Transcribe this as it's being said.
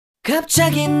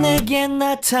갑자기 내게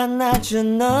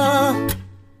나타나준 너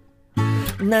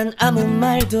난 아무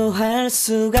말도 할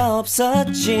수가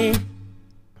없었지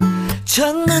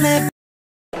첫눈에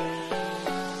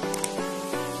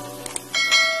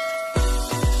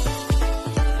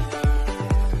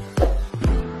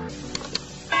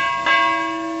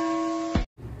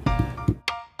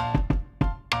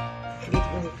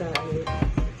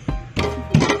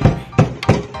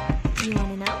You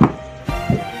wanna know?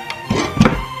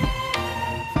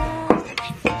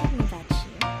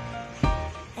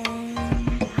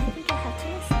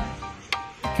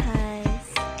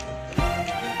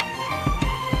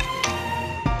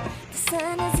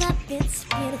 It's a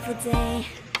beautiful day,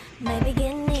 my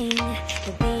beginning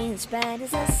will be as bright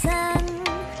as the sun.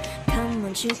 Come,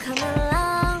 won't you come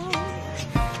along?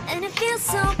 And it feels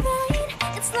so bright,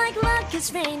 it's like luck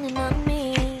is raining on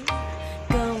me.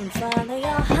 Go and follow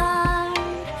your heart,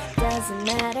 doesn't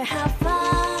matter how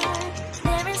far.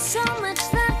 There is so much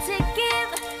love to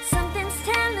give, something's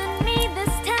telling me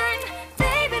this time.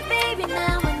 Baby, baby,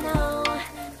 now I know.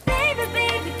 Baby,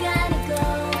 baby, gotta go.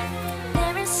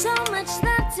 There is so much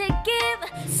love to give,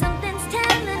 something's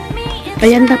telling me it's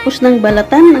Ayan, tapos ng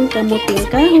balatan ng kamuting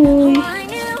kahoy.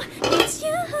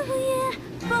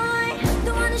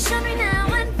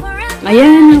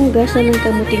 Ayan, hugasan ng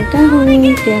kamuting kahoy.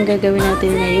 Kaya ang gagawin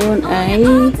natin ngayon ay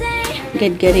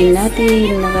gadgarin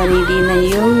natin. Nakaready na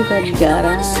yung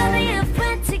gadgaran.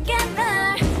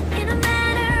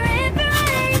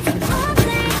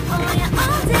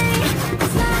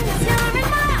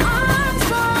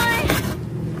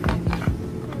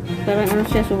 Parang ano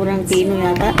siya, sobrang pino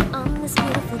yata.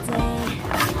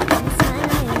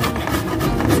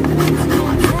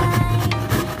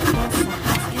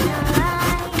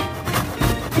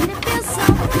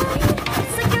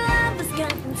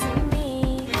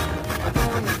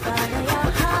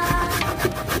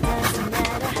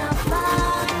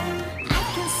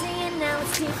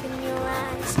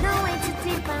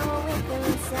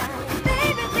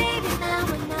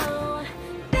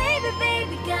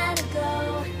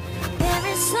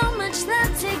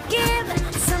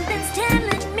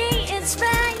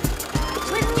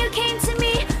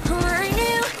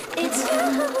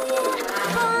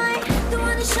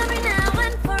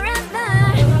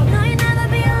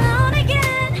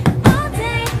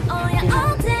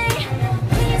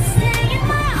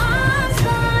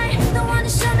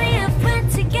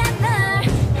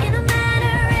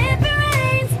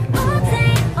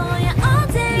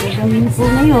 Gawin ko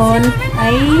ngayon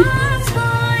ay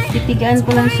titigaan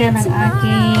ko lang siya ng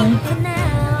aking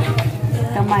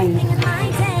kamay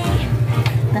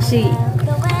kasi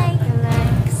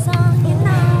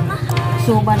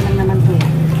suban lang naman ko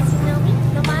yan.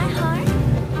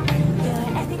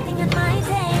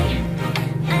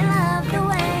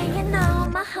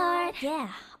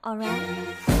 Yeah, alright.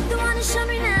 You wanna show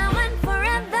me now and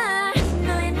forever.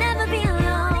 No, you'll never be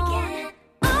alone again.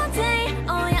 All day,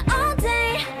 oh yeah, all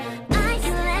day. I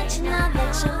can let you know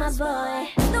that you're my boy.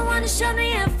 Don't wanna show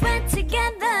me if we're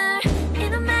together.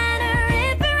 It don't matter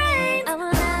if it rains. I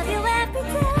will love you every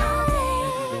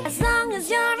day. As long as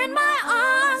you're in my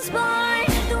arms, boy.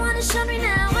 Don't wanna show me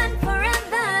now and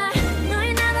forever. No,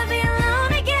 you'll never be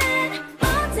alone again.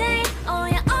 All day, oh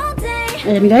yeah, all day.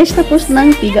 Ayan guys, tapos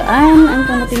ng pigaan ang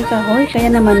kamuting kahoy.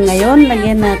 Kaya naman ngayon,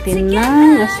 lagyan natin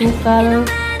ng asukal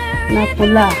na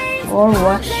pula or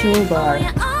white sugar.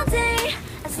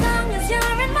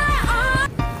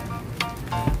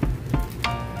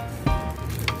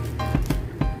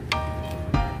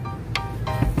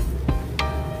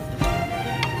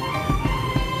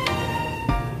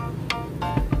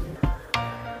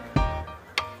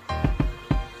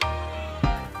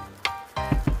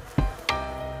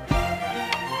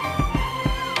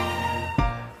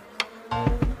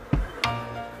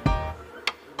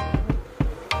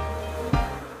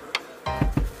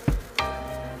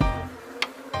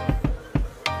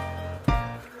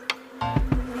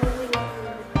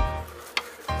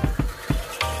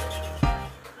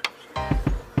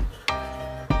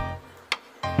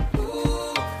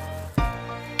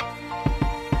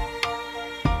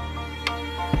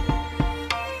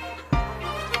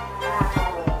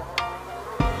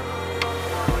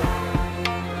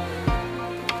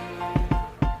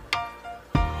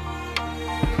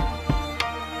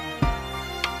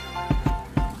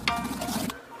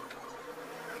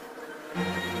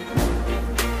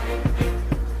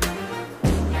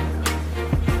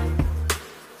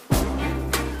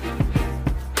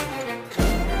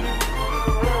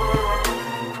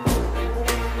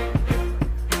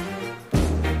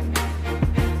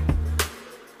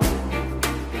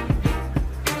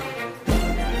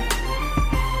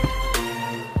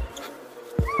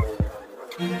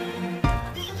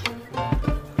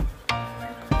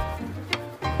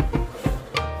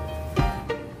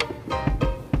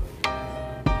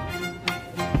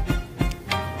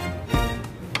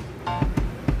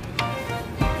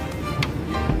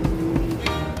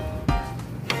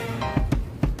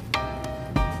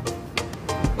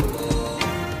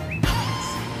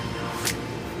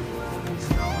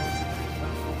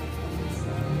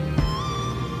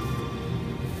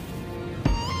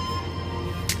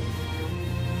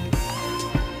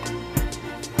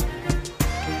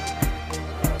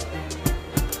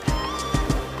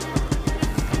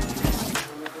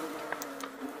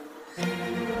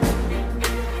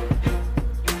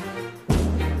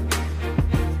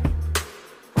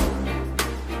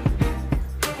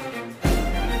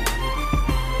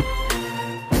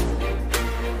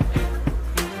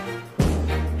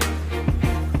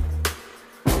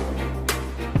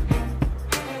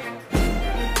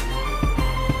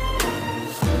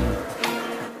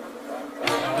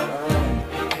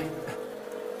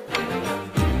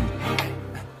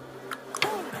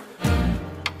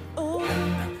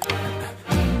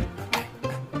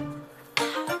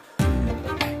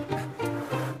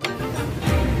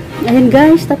 Ayan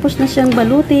guys, tapos na siyang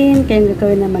balutin. Kaya ang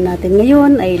gagawin naman natin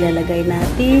ngayon ay ilalagay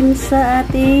natin sa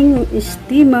ating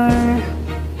steamer.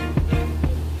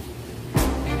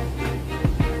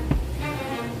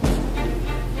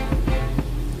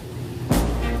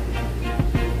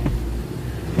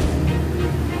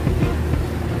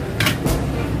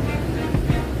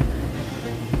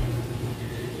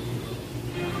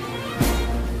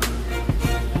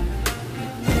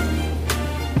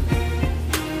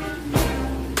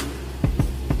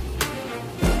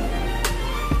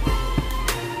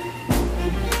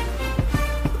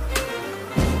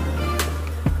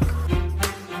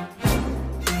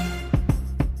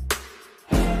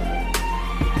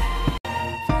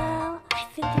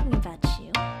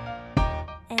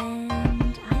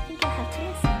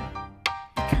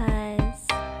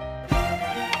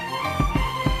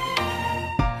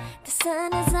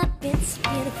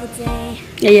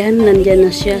 Ayan, nandyan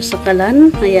na siya sa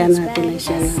kalan. Ayan natin lang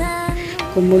siya na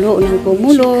kumulo ng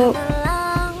kumulo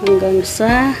hanggang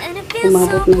sa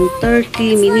umabot ng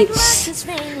 30 minutes.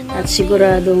 At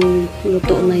siguradong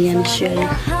luto na yan siya.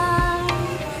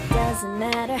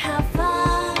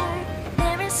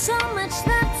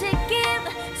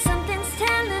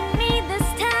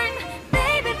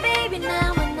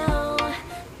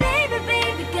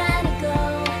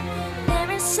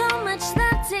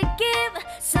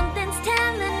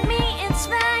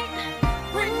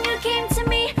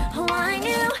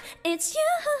 It's you,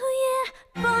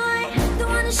 yeah, boy, the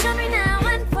one who showed me